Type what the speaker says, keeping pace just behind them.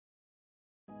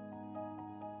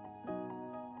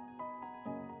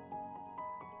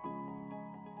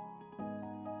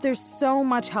There's so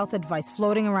much health advice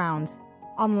floating around,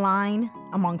 online,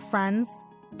 among friends,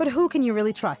 but who can you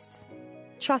really trust?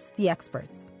 Trust the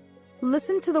experts.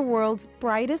 Listen to the world's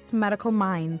brightest medical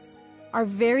minds, our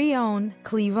very own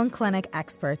Cleveland Clinic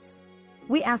experts.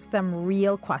 We ask them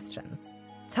real questions,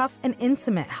 tough and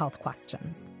intimate health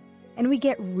questions, and we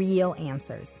get real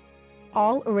answers,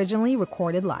 all originally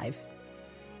recorded live.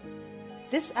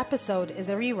 This episode is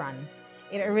a rerun.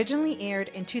 It originally aired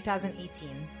in 2018.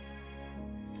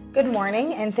 Good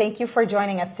morning, and thank you for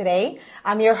joining us today.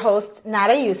 I'm your host,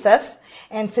 Nada Youssef,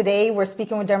 and today we're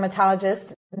speaking with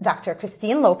dermatologist Dr.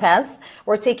 Christine Lopez.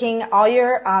 We're taking all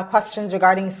your questions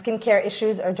regarding skincare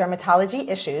issues or dermatology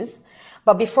issues.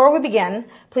 But before we begin,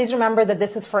 please remember that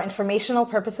this is for informational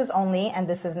purposes only, and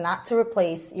this is not to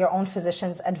replace your own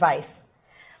physician's advice.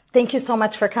 Thank you so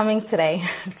much for coming today.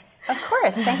 Of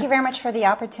course. Thank you very much for the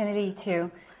opportunity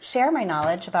to share my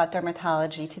knowledge about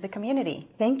dermatology to the community.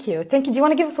 Thank you. Thank you. Do you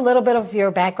want to give us a little bit of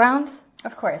your background?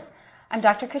 Of course. I'm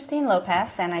Dr. Christine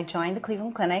Lopez, and I joined the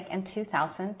Cleveland Clinic in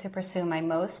 2000 to pursue my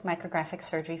Mohs micrographic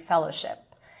surgery fellowship.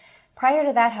 Prior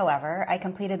to that, however, I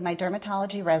completed my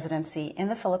dermatology residency in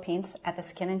the Philippines at the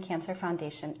Skin and Cancer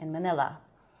Foundation in Manila.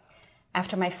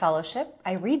 After my fellowship,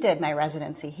 I redid my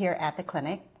residency here at the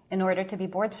clinic in order to be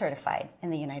board certified in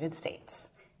the United States.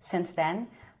 Since then,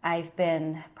 I've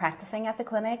been practicing at the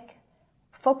clinic,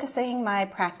 focusing my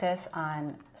practice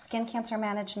on skin cancer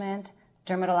management,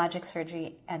 dermatologic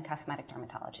surgery, and cosmetic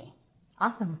dermatology.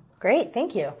 Awesome. Great.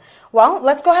 Thank you. Well,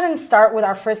 let's go ahead and start with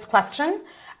our first question.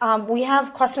 We have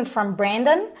a question from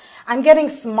Brandon. I'm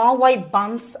getting small white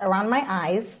bumps around my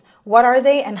eyes. What are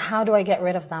they and how do I get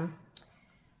rid of them?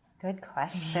 Good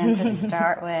question to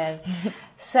start with.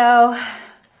 So,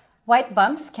 white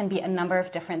bumps can be a number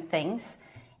of different things.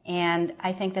 And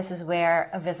I think this is where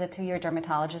a visit to your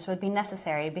dermatologist would be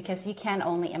necessary because you can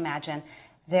only imagine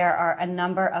there are a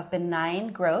number of benign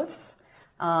growths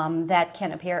that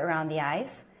can appear around the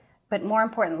eyes. But more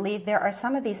importantly, there are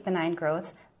some of these benign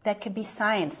growths that could be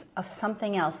signs of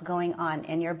something else going on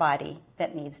in your body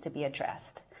that needs to be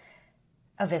addressed.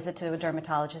 A visit to a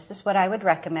dermatologist is what I would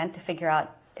recommend to figure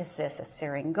out, is this a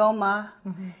syringoma?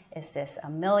 Mm-hmm. Is this a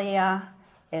milia?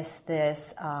 Is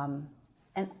this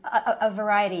and a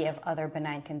variety of other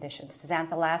benign conditions.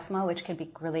 Xanthalasma, which could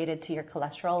be related to your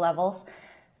cholesterol levels.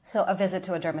 So a visit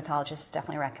to a dermatologist is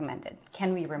definitely recommended.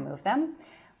 Can we remove them?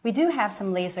 We do have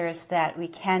some lasers that we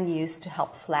can use to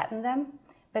help flatten them,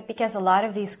 but because a lot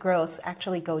of these growths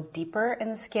actually go deeper in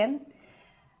the skin,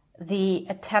 the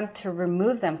attempt to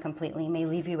remove them completely may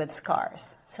leave you with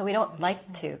scars. So we don't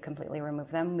like to completely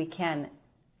remove them. We can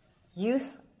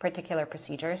use particular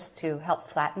procedures to help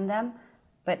flatten them,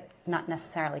 but not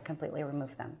necessarily completely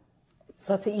remove them.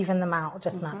 So to even them out,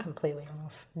 just not completely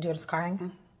remove due to scarring?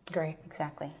 Mm-hmm. Great.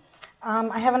 Exactly.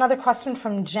 I have another question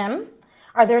from Jim.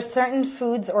 Are there certain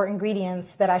foods or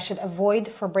ingredients that I should avoid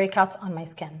for breakouts on my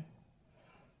skin?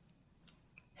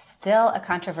 Still a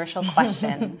controversial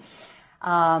question.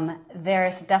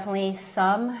 There's definitely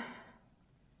some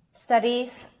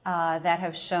studies that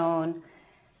have shown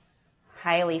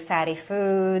highly fatty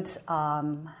foods,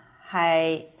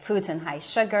 high foods and high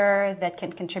sugar that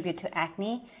can contribute to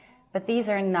acne, but these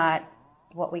are not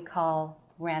what we call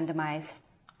randomized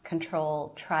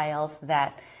control trials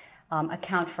that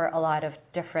account for a lot of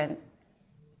different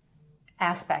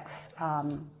aspects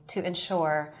to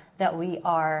ensure that we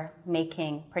are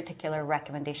making particular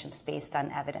recommendations based on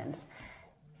evidence.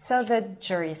 So the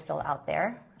jury is still out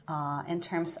there in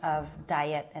terms of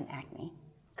diet and acne.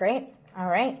 Great. All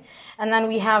right. And then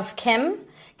we have Kim.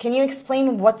 Can you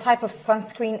explain what type of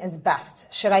sunscreen is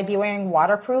best? Should I be wearing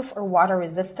waterproof or water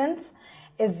resistant?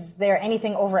 Is there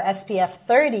anything over SPF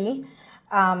 30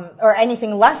 or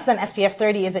anything less than SPF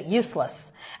 30? Is it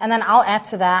useless? And then I'll add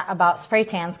to that about spray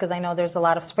tans because I know there's a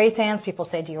lot of spray tans. People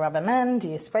say, do you rub them in? Do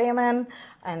you spray them in?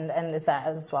 And is that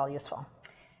as well useful?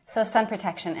 So sun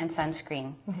protection and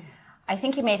sunscreen. Mm-hmm. I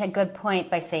think you made a good point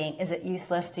by saying, is it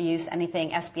useless to use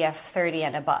anything SPF 30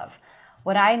 and above?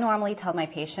 What I normally tell my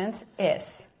patients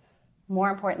is,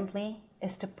 more importantly,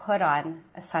 is to put on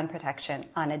a sun protection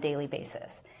on a daily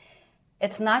basis.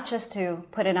 It's not just to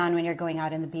put it on when you're going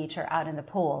out in the beach or out in the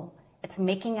pool. It's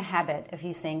making a habit of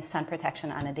using sun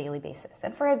protection on a daily basis.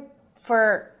 And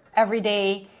for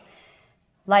everyday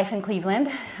life in Cleveland,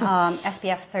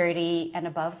 SPF 30 and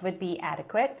above would be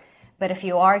adequate. But if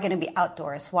you are going to be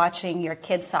outdoors watching your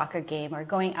kids' soccer game or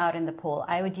going out in the pool,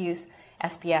 I would use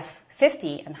SPF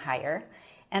 50 and higher.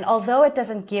 And although it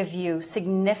doesn't give you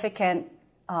significant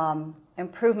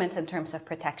improvements in terms of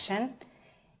protection,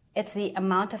 it's the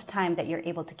amount of time that you're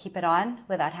able to keep it on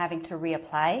without having to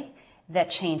reapply that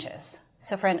changes.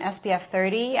 So for an SPF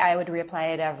 30, I would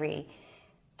reapply it every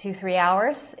 2-3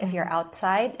 hours if you're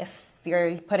outside. If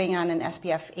you're putting on an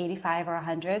SPF 85 or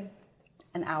 100,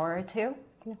 an hour or two.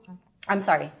 Okay. I'm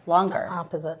sorry, longer.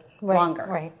 Opposite. Right, longer.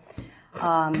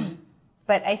 Right.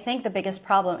 But I think the biggest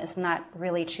problem is not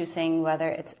really choosing whether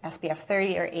it's SPF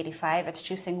 30 or 85. It's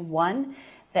choosing one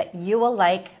that you will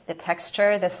like, the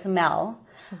texture, the smell,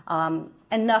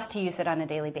 enough to use it on a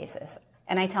daily basis.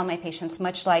 And I tell my patients,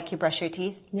 much like you brush your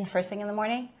teeth first thing in the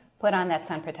morning, put on that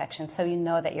sun protection so you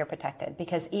know that you're protected.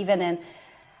 Because even in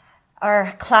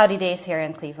our cloudy days here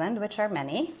in Cleveland, which are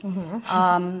many,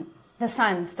 the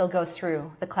sun still goes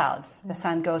through the clouds. The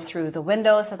sun goes through the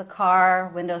windows of the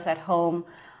car, windows at home,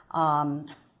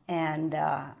 and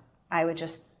I would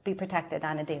just be protected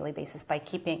on a daily basis by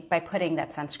putting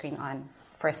that sunscreen on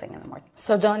first thing in the morning.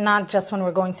 So not just when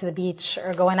we're going to the beach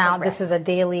or going out. Correct. This is a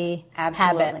daily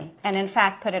habit. And in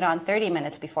fact, put it on 30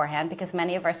 minutes beforehand because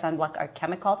many of our sunblock are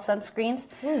chemical sunscreens,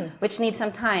 which need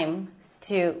some time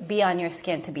to be on your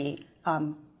skin to be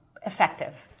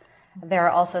effective. There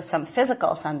are also some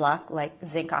physical sunblock, like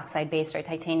zinc oxide-based or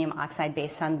titanium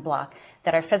oxide-based sunblock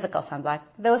that are physical sunblock.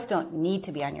 Those don't need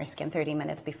to be on your skin 30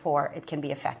 minutes before it can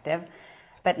be effective.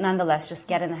 But nonetheless, just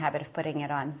get in the habit of putting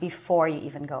it on before you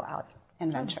even go out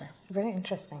and venture. Very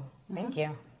interesting. Thank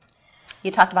you.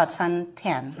 You talked about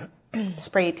suntan,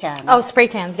 spray tan. Oh, spray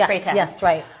tans. Yes, spray tan. Yes,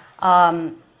 right.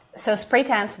 So spray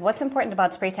tans, what's important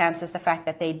about spray tans is the fact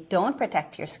that they don't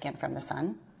protect your skin from the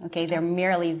sun. Okay, they're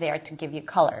merely there to give you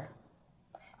color.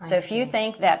 So if you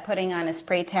think that putting on a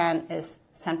spray tan is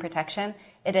sun protection,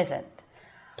 it isn't.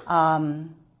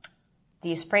 Do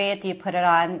you spray it? Do you put it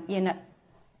on? You know,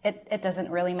 it doesn't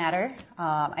really matter.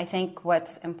 I think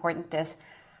what's important is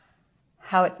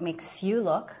how it makes you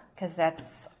look, because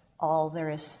that's all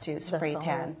there is to spray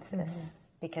tans, is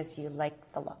because you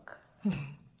like the look.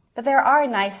 But there are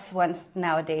nice ones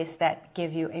nowadays that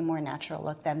give you a more natural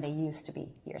look than they used to be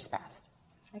years past.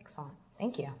 Excellent.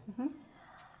 Thank you.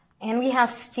 And we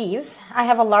have Steve. I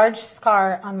have a large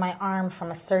scar on my arm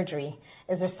from a surgery.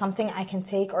 Is there something I can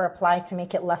take or apply to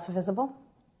make it less visible?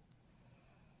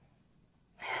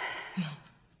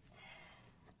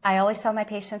 I always tell my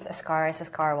patients a scar is a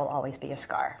scar, will always be a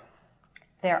scar.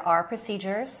 There are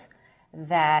procedures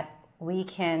that we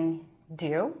can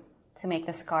do to make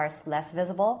the scars less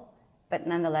visible, but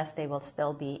nonetheless they will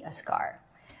still be a scar.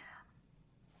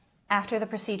 After the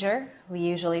procedure, we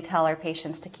usually tell our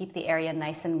patients to keep the area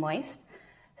nice and moist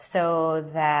so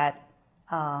that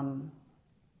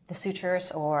the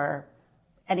sutures or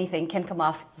anything can come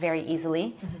off very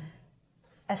easily.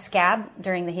 A scab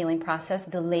during the healing process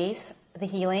delays the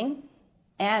healing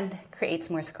and creates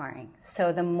more scarring.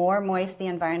 So the more moist the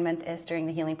environment is during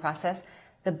the healing process,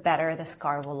 the better the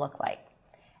scar will look like.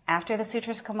 After the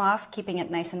sutures come off, keeping it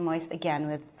nice and moist, again,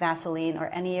 with Vaseline or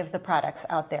any of the products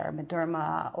out there,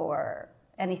 Mederma or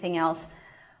anything else,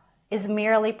 is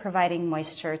merely providing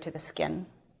moisture to the skin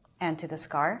and to the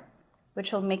scar,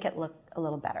 which will make it look a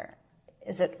little better.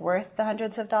 Is it worth the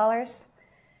hundreds of dollars?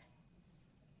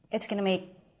 It's going to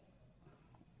make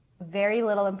very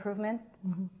little improvement.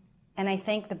 And I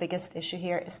think the biggest issue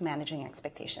here is managing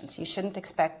expectations. You shouldn't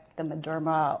expect the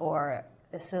Mederma or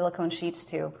the silicone sheets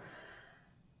to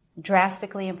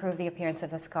drastically improve the appearance of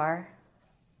the scar,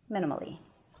 minimally.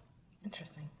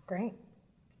 Interesting. Great.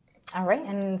 All right.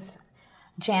 And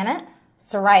Janet,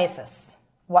 psoriasis.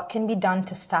 What can be done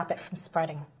to stop it from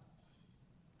spreading?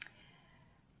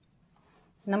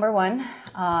 Number one,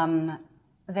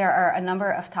 there are a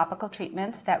number of topical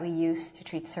treatments that we use to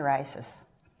treat psoriasis.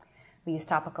 We use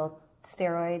topical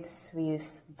steroids, we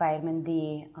use vitamin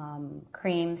D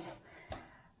creams,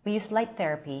 we use light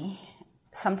therapy.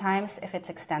 Sometimes, if it's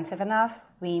extensive enough,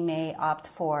 we may opt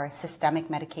for systemic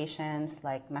medications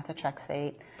like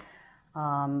methotrexate.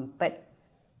 But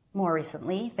more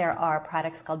recently, there are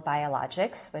products called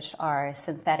biologics, which are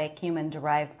synthetic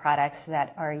human-derived products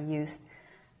that are used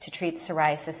to treat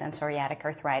psoriasis and psoriatic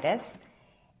arthritis.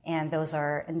 And those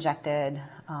are injected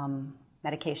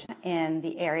medication. And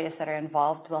the areas that are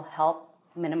involved will help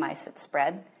minimize its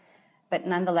spread. But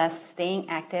nonetheless, staying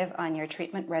active on your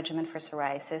treatment regimen for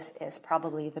psoriasis is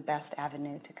probably the best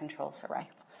avenue to control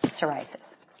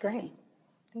psoriasis. Great.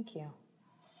 Thank you.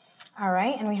 All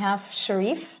right, and we have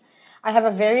Sharif. I have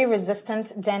a very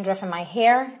resistant dandruff in my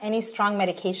hair. Any strong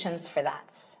medications for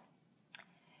that?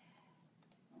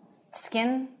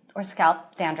 Skin or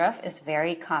scalp dandruff is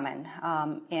very common.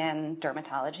 In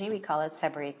dermatology, we call it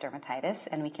seborrheic dermatitis,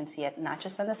 and we can see it not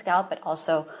just on the scalp, but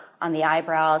also on the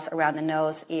eyebrows, around the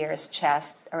nose, ears,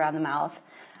 chest, around the mouth.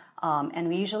 And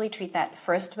we usually treat that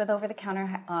first with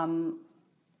over-the-counter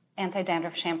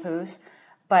anti-dandruff shampoos,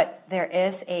 but there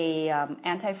is a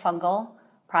antifungal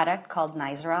product called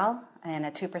Nizoral and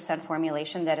a 2%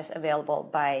 formulation that is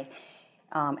available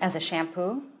as a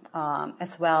shampoo,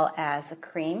 as well as a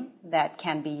cream that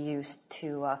can be used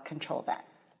to control that.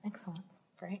 Excellent.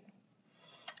 Great.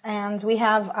 And we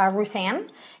have Ruth Ann.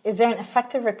 Is there an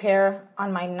effective repair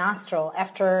on my nostril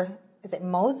after, is it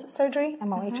Mohs surgery,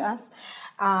 M-O-H-S?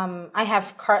 I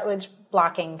have cartilage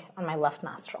blocking on my left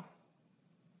nostril.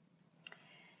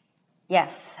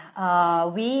 Yes.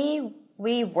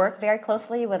 We work very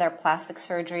closely with our plastic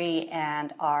surgery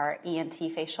and our ENT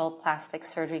facial plastic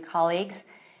surgery colleagues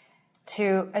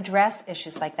to address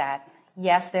issues like that.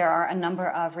 Yes, there are a number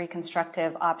of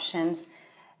reconstructive options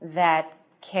that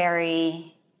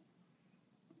carry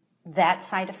that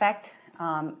side effect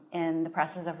in the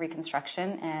process of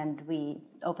reconstruction, and we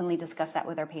openly discuss that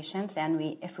with our patients,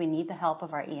 and if we need the help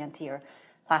of our ENT or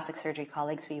plastic surgery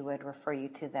colleagues, we would refer you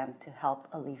to them to help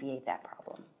alleviate that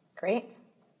problem. Great.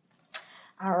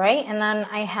 All right, and then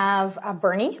I have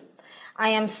Bernie. I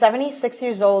am 76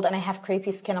 years old and I have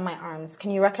crepey skin on my arms.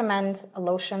 Can you recommend a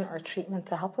lotion or treatment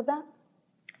to help with that?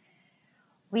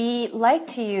 We like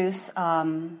to use,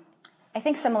 I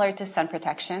think similar to sun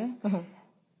protection,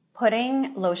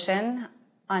 putting lotion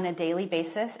on a daily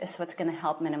basis is what's going to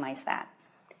help minimize that.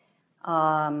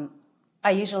 I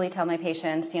usually tell my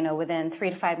patients, within 3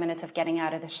 to 5 minutes of getting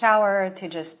out of the shower to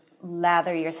just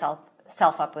lather yourself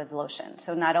up with lotion.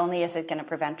 So not only is it going to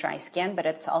prevent dry skin, but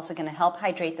it's also going to help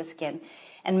hydrate the skin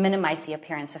and minimize the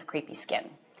appearance of crepey skin.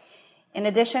 In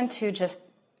addition to just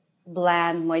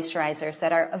bland moisturizers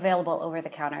that are available over the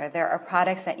counter, there are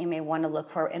products that you may want to look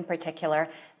for in particular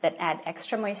that add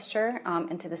extra moisture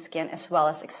into the skin, as well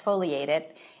as exfoliate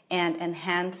it and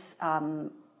enhance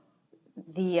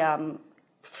the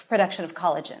production of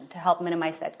collagen to help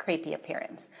minimize that crepey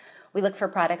appearance. We look for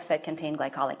products that contain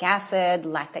glycolic acid,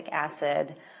 lactic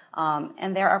acid,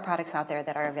 and there are products out there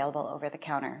that are available over the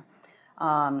counter.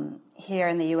 Here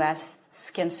in the U.S.,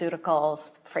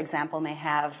 SkinCeuticals, for example, may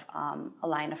have a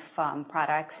line of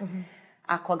products,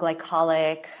 Aqua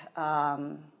Glycolic,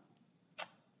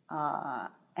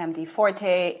 MD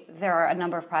Forte. There are a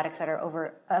number of products that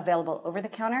are available over the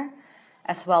counter,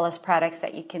 as well as products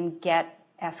that you can get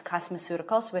as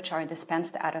cosmeceuticals, which are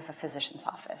dispensed out of a physician's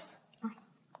office.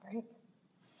 Great.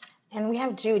 And we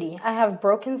have Judy. I have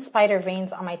broken spider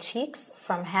veins on my cheeks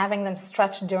from having them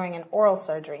stretched during an oral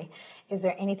surgery. Is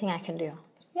there anything I can do?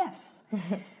 Yes.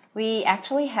 We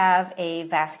actually have a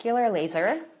vascular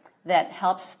laser that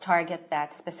helps target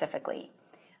that specifically.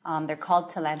 They're called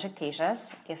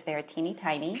telangiectasias if they're teeny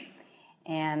tiny.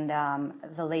 And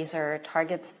the laser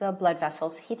targets the blood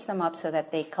vessels, heats them up so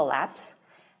that they collapse,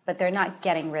 but they're not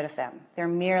getting rid of them. They're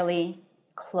merely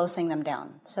closing them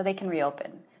down so they can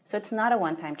reopen. So it's not a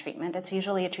one-time treatment. It's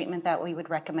usually a treatment that we would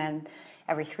recommend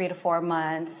every 3 to 4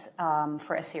 months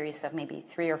for a series of maybe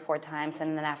 3 or 4 times,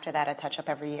 and then after that, a touch-up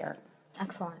every year.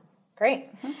 Excellent. Great.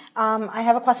 I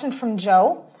have a question from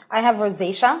Joe. I have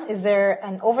rosacea. Is there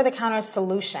an over-the-counter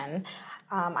solution?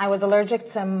 I was allergic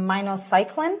to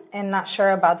minocycline and not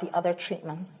sure about the other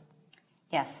treatments.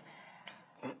 Yes.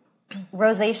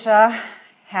 Rosacea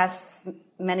has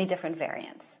many different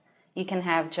variants. You can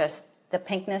have just the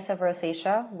pinkness of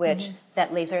rosacea, which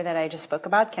that laser that I just spoke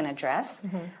about can address.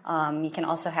 You can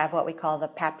also have what we call the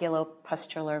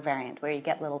papulopustular variant, where you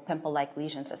get little pimple-like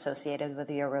lesions associated with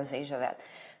your rosacea that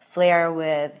flare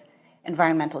with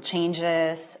environmental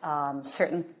changes,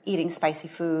 certain eating spicy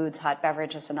foods, hot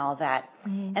beverages, and all that.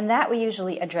 And that we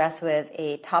usually address with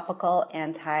a topical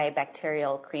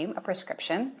antibacterial cream, a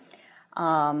prescription,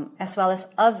 as well as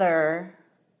other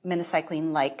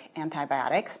minocycline-like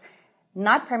antibiotics,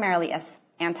 not primarily as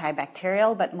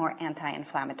antibacterial, but more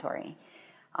anti-inflammatory.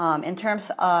 In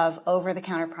terms of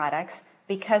over-the-counter products,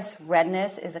 because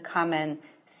redness is a common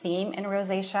theme in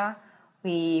rosacea,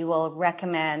 we will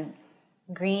recommend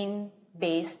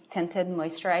green-based tinted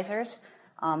moisturizers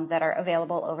that are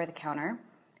available over the counter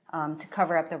to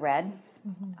cover up the red,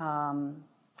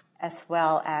 as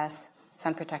well as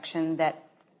sun protection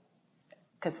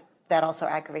because that also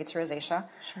aggravates rosacea.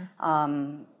 Sure.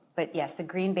 But yes, the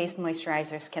green-based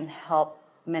moisturizers can help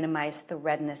minimize the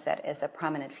redness that is a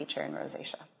prominent feature in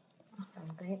rosacea. Awesome,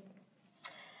 great.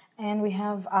 And we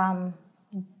have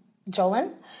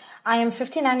Jolyn. I am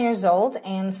 59 years old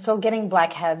and still getting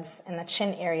blackheads in the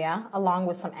chin area, along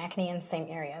with some acne in same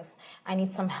areas. I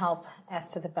need some help as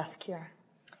to the best cure.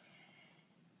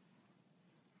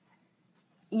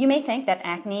 You may think that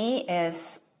acne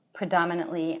is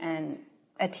predominantly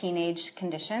a teenage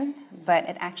condition, but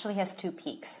it actually has 2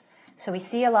 peaks. So we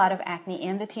see a lot of acne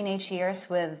in the teenage years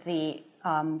with the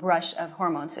rush of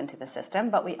hormones into the system,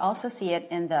 but we also see it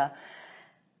in the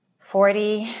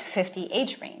 40, 50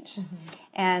 age range.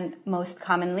 And most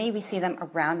commonly, we see them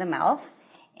around the mouth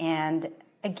and,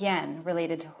 again,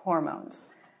 related to hormones.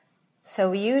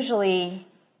 So we usually,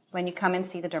 when you come and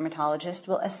see the dermatologist,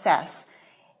 we'll assess,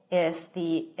 is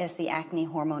the acne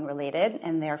hormone related?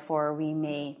 And therefore, we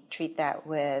may treat that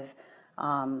with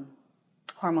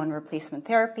hormone replacement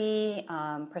therapy,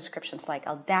 prescriptions like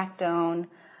aldactone,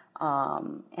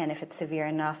 and if it's severe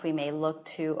enough, we may look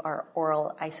to our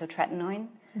oral isotretinoin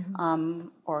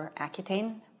or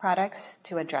Accutane products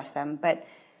to address them. But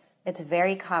it's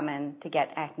very common to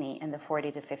get acne in the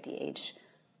 40 to 50 age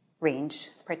range,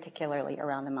 particularly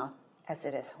around the mouth, as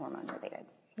it is hormone related.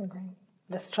 Okay.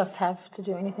 Does stress have to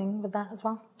do anything with that as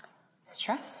well?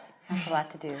 Stress has a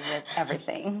lot to do with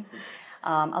everything.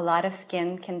 A lot of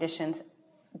skin conditions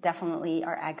definitely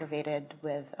are aggravated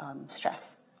with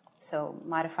stress. So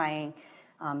modifying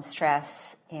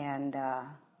stress and,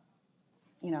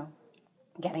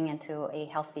 getting into a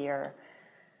healthier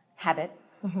habit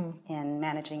and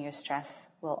managing your stress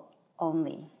will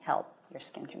only help your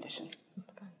skin condition.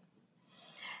 That's good.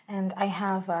 And I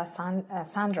have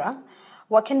Sandra.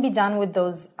 What can be done with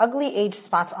those ugly age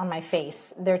spots on my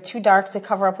face? They're too dark to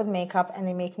cover up with makeup, and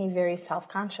they make me very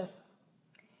self-conscious.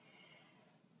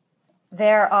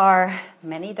 There are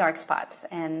many dark spots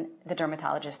in the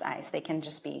dermatologist's eyes. They can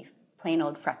just be plain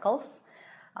old freckles,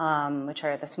 which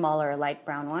are the smaller light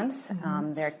brown ones.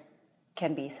 There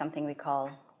can be something we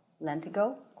call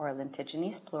lentigo or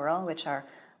lentiginous, plural, which are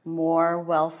more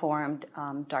well-formed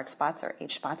dark spots or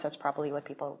age spots. That's probably what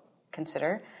people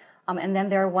consider. And then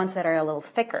there are ones that are a little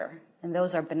thicker, and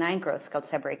those are benign growths called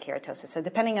seborrheic keratosis. So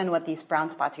depending on what these brown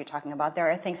spots you're talking about, there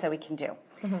are things that we can do.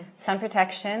 Sun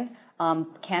protection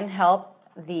can help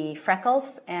the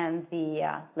freckles and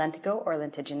the lentigo or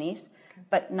lentiginous,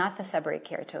 but not the seborrheic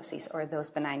keratosis or those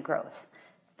benign growths,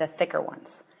 the thicker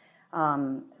ones.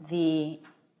 The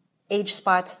age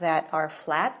spots that are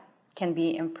flat can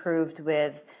be improved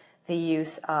with the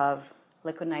use of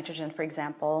liquid nitrogen, for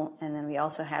example, and then we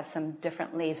also have some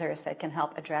different lasers that can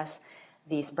help address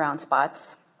these brown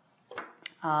spots,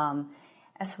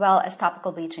 as well as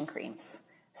topical bleaching creams.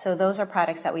 So those are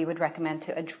products that we would recommend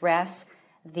to address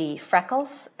the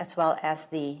freckles as well as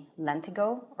the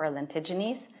lentigo or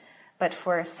lentiginous. But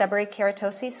for seborrheic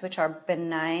keratosis, which are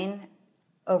benign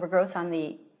overgrowths on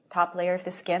the top layer of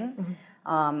the skin,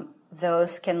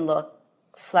 those can look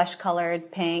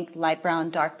flesh-colored, pink, light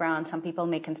brown, dark brown. Some people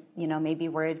may be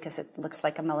worried because it looks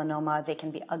like a melanoma. They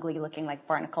can be ugly, looking like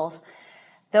barnacles.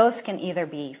 Those can either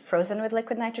be frozen with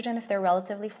liquid nitrogen if they're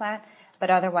relatively flat, but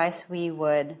otherwise we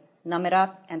would numb it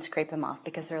up and scrape them off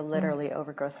because they're literally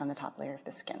overgrowths on the top layer of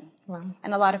the skin. Wow.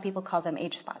 And a lot of people call them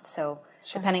age spots. So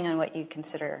depending on what you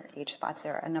consider age spots,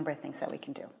 there are a number of things that we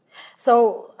can do.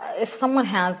 So if someone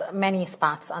has many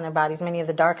spots on their bodies, many of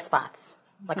the dark spots,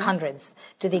 like hundreds,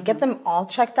 do they get them all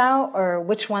checked out, or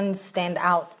which ones stand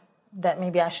out that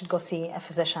maybe I should go see a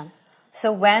physician?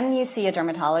 So when you see a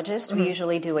dermatologist, we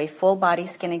usually do a full body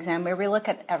skin exam where we look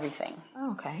at everything.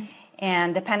 Oh, okay.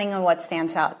 And depending on what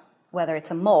stands out, whether it's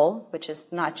a mole, which is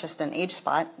not just an age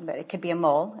spot, but it could be a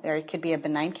mole, or it could be a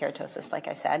benign keratosis, like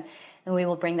I said, then we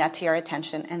will bring that to your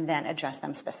attention and then address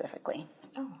them specifically.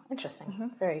 Oh,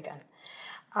 interesting. Very good.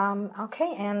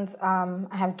 Okay, and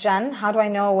I have Jen. How do I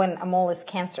know when a mole is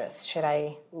cancerous? Should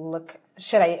it look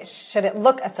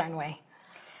a certain way?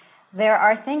 There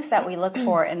are things that we look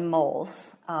for in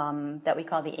moles that we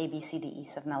call the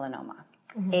ABCDEs of melanoma.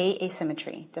 A,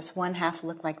 asymmetry. Does one half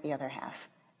look like the other half?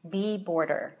 B,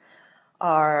 border.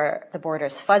 Are the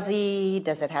borders fuzzy?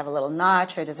 Does it have a little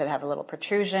notch, or does it have a little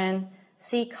protrusion?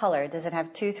 C, color. Does it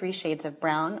have 2-3 shades of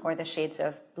brown, or the shades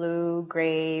of blue,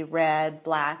 gray, red,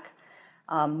 black,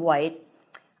 white?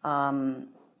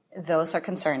 Those are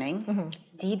concerning.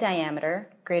 D, diameter,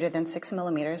 greater than 6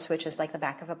 millimeters, which is like the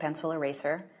back of a pencil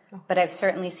eraser. But I've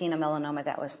certainly seen a melanoma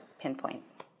that was pinpoint,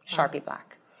 Sharpie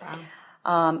black.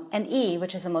 And E,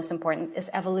 which is the most important, is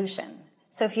evolution.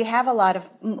 So if you have a lot of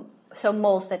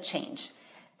moles that change.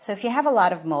 So if you have a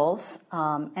lot of moles,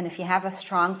 and if you have a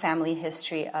strong family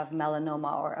history of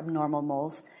melanoma or abnormal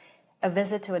moles, a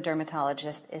visit to a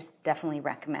dermatologist is definitely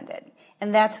recommended.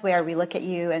 And that's where we look at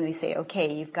you and we say,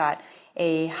 okay, you've got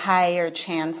a higher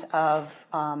chance of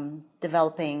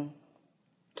developing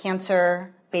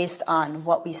cancer based on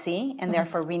what we see, and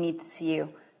therefore we need to see you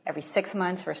every 6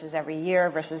 months versus every year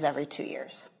versus every 2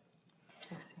 years.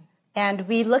 And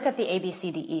we look at the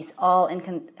ABCDEs all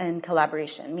in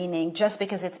collaboration, meaning just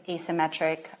because it's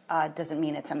asymmetric doesn't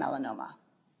mean it's a melanoma.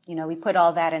 You know, we put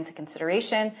all that into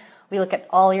consideration. We look at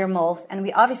all your moles, and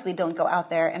we obviously don't go out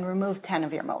there and remove 10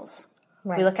 of your moles.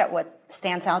 Right. We look at what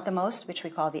stands out the most, which we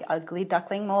call the ugly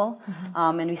duckling mole,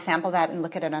 and we sample that and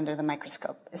look at it under the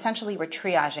microscope. Essentially, we're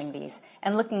triaging these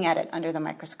and looking at it under the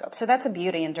microscope. So that's a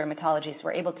beauty in dermatology, is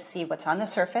we're able to see what's on the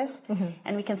surface,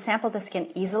 and we can sample the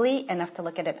skin easily enough to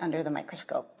look at it under the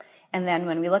microscope. And then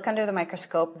when we look under the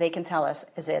microscope, they can tell us,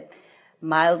 is it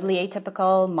mildly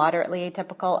atypical, moderately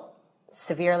atypical,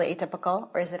 severely atypical,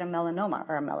 or is it a melanoma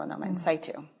or a melanoma in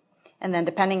situ? And then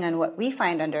depending on what we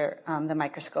find under the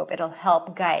microscope, it'll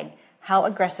help guide how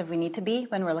aggressive we need to be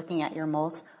when we're looking at your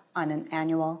moles on an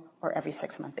annual or every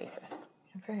 6-month basis.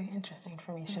 Very interesting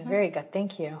information. Very good.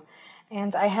 Thank you.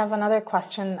 And I have another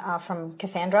question from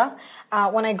Cassandra.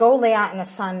 When I go lay out in the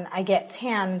sun, I get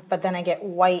tan, but then I get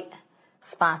white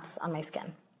spots on my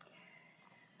skin.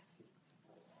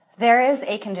 There is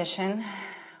a condition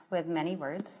with many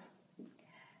words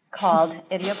called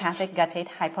idiopathic guttate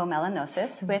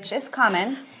hypomelanosis, which is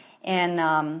common in,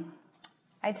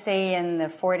 I'd say, in the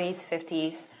 40s,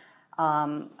 50s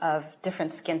of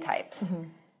different skin types.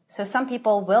 So some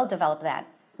people will develop that,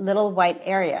 little white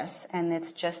areas, and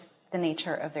it's just the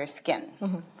nature of their skin.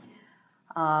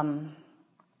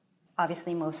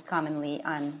 Obviously, most commonly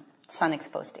on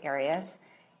sun-exposed areas,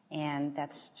 and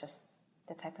that's just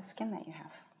the type of skin that you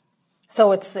have.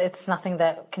 So it's nothing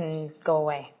that can go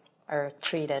away or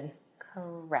treated?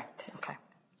 Correct. Okay,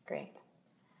 great.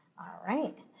 All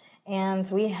right. And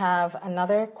we have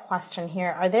another question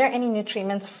here. Are there any new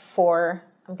treatments for,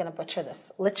 I'm going to butcher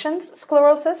this, lichen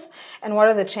sclerosis? And what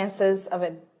are the chances of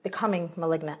it becoming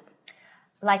malignant?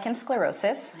 Lichen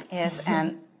sclerosis is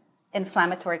an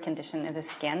inflammatory condition of the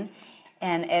skin,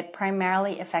 and it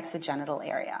primarily affects the genital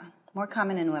area. More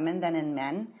common in women than in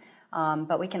men,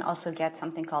 but we can also get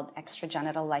something called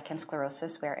extragenital lichen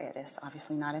sclerosis, where it is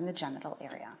obviously not in the genital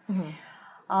area.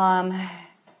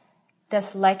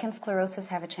 Does lichen sclerosis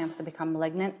have a chance to become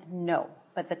malignant? No,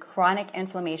 but the chronic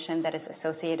inflammation that is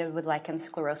associated with lichen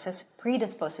sclerosis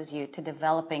predisposes you to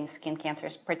developing skin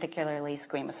cancers, particularly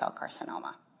squamous cell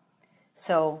carcinoma.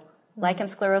 So lichen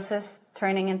sclerosis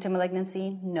turning into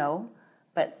malignancy? No,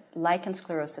 but lichen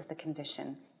sclerosis, the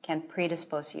condition, can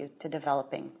predispose you to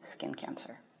developing skin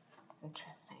cancer.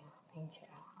 Interesting. Thank you.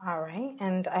 All right.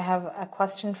 And I have a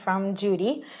question from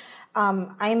Judy.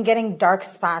 I am getting dark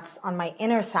spots on my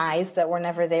inner thighs that were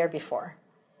never there before.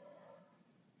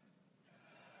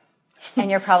 And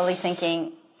you're probably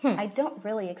thinking, I don't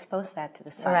really expose that to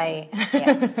the sun. Right.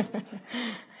 Yes.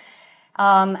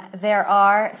 There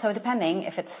are, so depending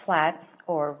if it's flat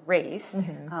or raised,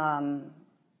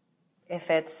 if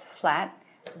it's flat,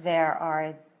 there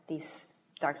are these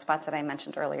dark spots that I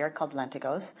mentioned earlier called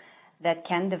lentigos that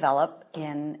can develop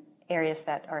in areas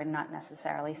that are not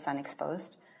necessarily sun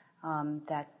exposed,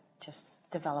 that just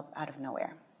develop out of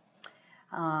nowhere.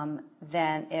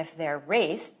 Then if they're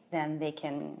raised, then they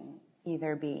can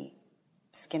either be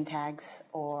skin tags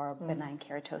or benign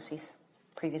keratoses,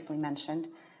 previously mentioned.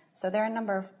 So there are a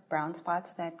number of brown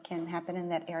spots that can happen in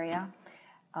that area.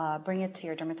 Bring it to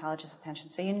your dermatologist's attention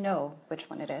so you know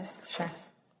which one it is. Sure.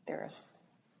 There's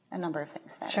a number of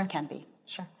things that Sure. it can be.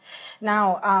 Sure.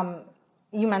 Now,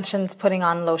 you mentioned putting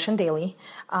on lotion daily.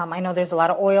 I know there's a lot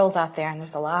of oils out there, and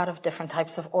there's a lot of different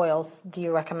types of oils. Do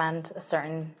you recommend a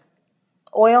certain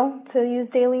oil to use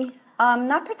daily?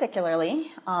 Not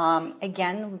particularly.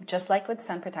 Again, just like with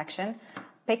sun protection,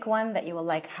 pick one that you will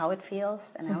like how it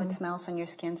feels and how it smells on your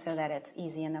skin so that it's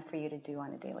easy enough for you to do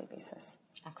on a daily basis.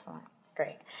 Excellent.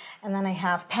 Great. And then I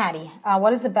have Patty.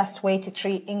 What is the best way to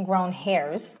treat ingrown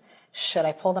hairs? Should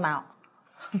I pull them out?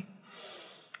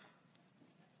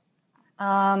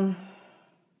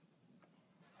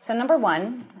 So number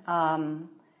one,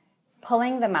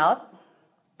 pulling them out,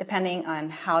 depending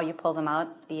on how you pull them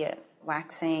out, be it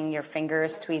waxing your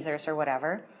fingers, tweezers, or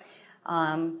whatever,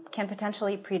 can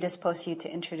potentially predispose you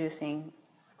to introducing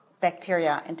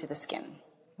bacteria into the skin.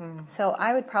 So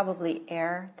I would probably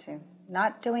err to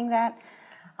not doing that.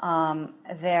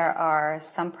 There are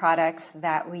some products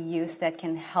that we use that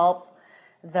can help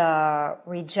the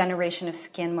regeneration of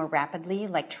skin more rapidly,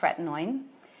 like tretinoin,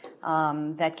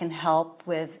 that can help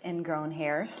with ingrown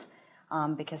hairs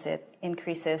because it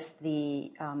increases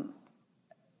the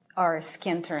our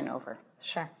skin turnover.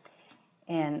 Sure.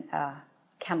 In a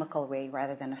chemical way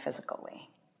rather than a physical way.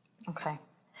 Okay.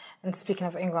 And speaking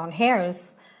of ingrown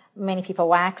hairs, many people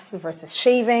wax versus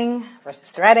shaving versus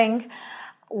threading.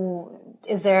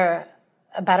 Is there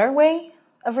a better way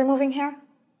of removing hair?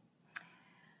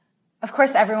 Of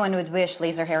course, everyone would wish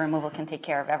laser hair removal can take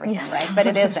care of everything, Yes. right? But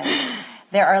it isn't.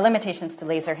 There are limitations to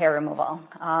laser hair removal.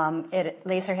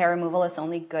 Laser hair removal is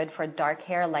only good for dark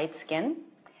hair, light skin,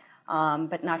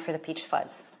 but not for the peach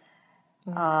fuzz.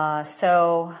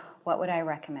 So what would I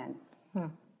recommend?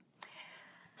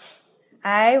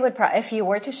 If you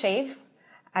were to shave,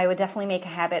 I would definitely make a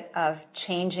habit of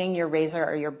changing your razor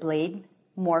or your blade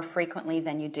more frequently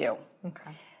than you do.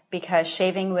 Okay. Because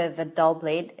shaving with a dull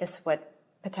blade is what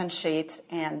potentiates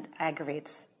and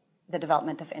aggravates the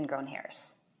development of ingrown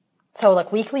hairs. So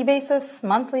like weekly basis,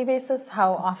 monthly basis,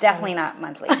 how often? Definitely not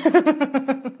monthly.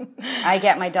 I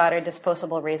get my daughter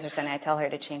disposable razors and I tell her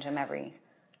to change them every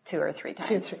 2 or 3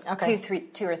 times.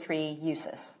 Two or three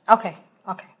uses. Okay.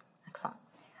 Excellent.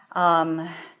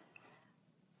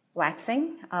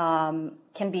 Waxing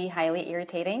can be highly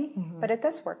irritating, but it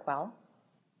does work well.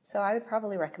 So I would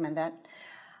probably recommend that.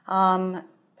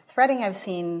 Threading I've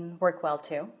seen work well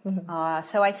too.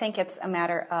 So I think it's a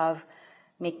matter of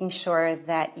making sure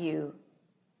that you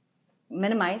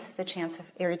minimize the chance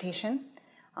of irritation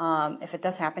if it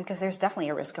does happen, because there's definitely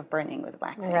a risk of burning with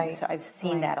waxing. Right. So I've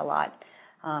seen that a lot.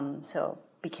 So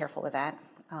be careful with that,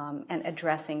 and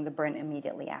addressing the burn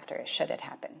immediately after, should it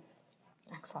happen.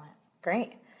 Excellent.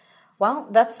 Great. Well,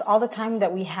 that's all the time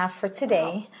that we have for today.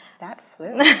 Wow, that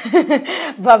flew.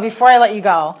 But before I let you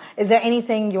go, is there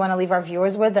anything you want to leave our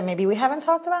viewers with that maybe we haven't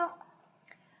talked about?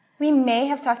 We may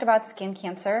have talked about skin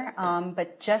cancer,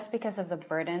 but just because of the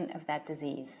burden of that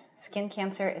disease. Skin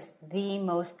cancer is the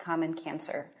most common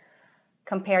cancer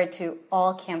compared to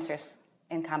all cancers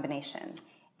in combination.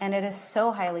 And it is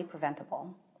so highly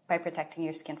preventable by protecting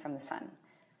your skin from the sun.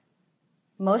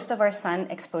 Most of our sun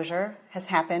exposure has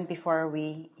happened before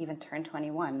we even turn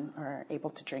 21 or are able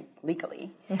to drink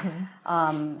legally.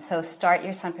 So start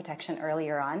your sun protection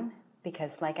earlier on,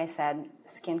 because like I said,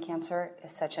 skin cancer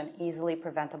is such an easily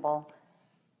preventable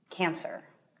cancer.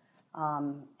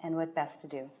 And what best to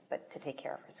do but to take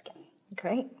care of our skin.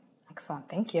 Great. Excellent.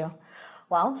 Thank you.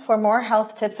 Well, for more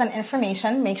health tips and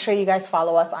information, make sure you guys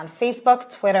follow us on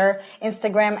Facebook, Twitter,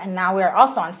 Instagram, and now we are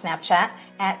also on Snapchat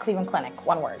at Cleveland Clinic,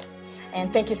 one word.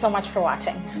 And thank you so much for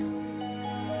watching.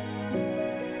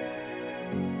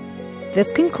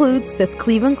 This concludes this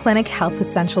Cleveland Clinic Health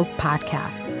Essentials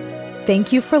podcast.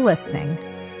 Thank you for listening.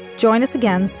 Join us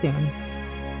again soon.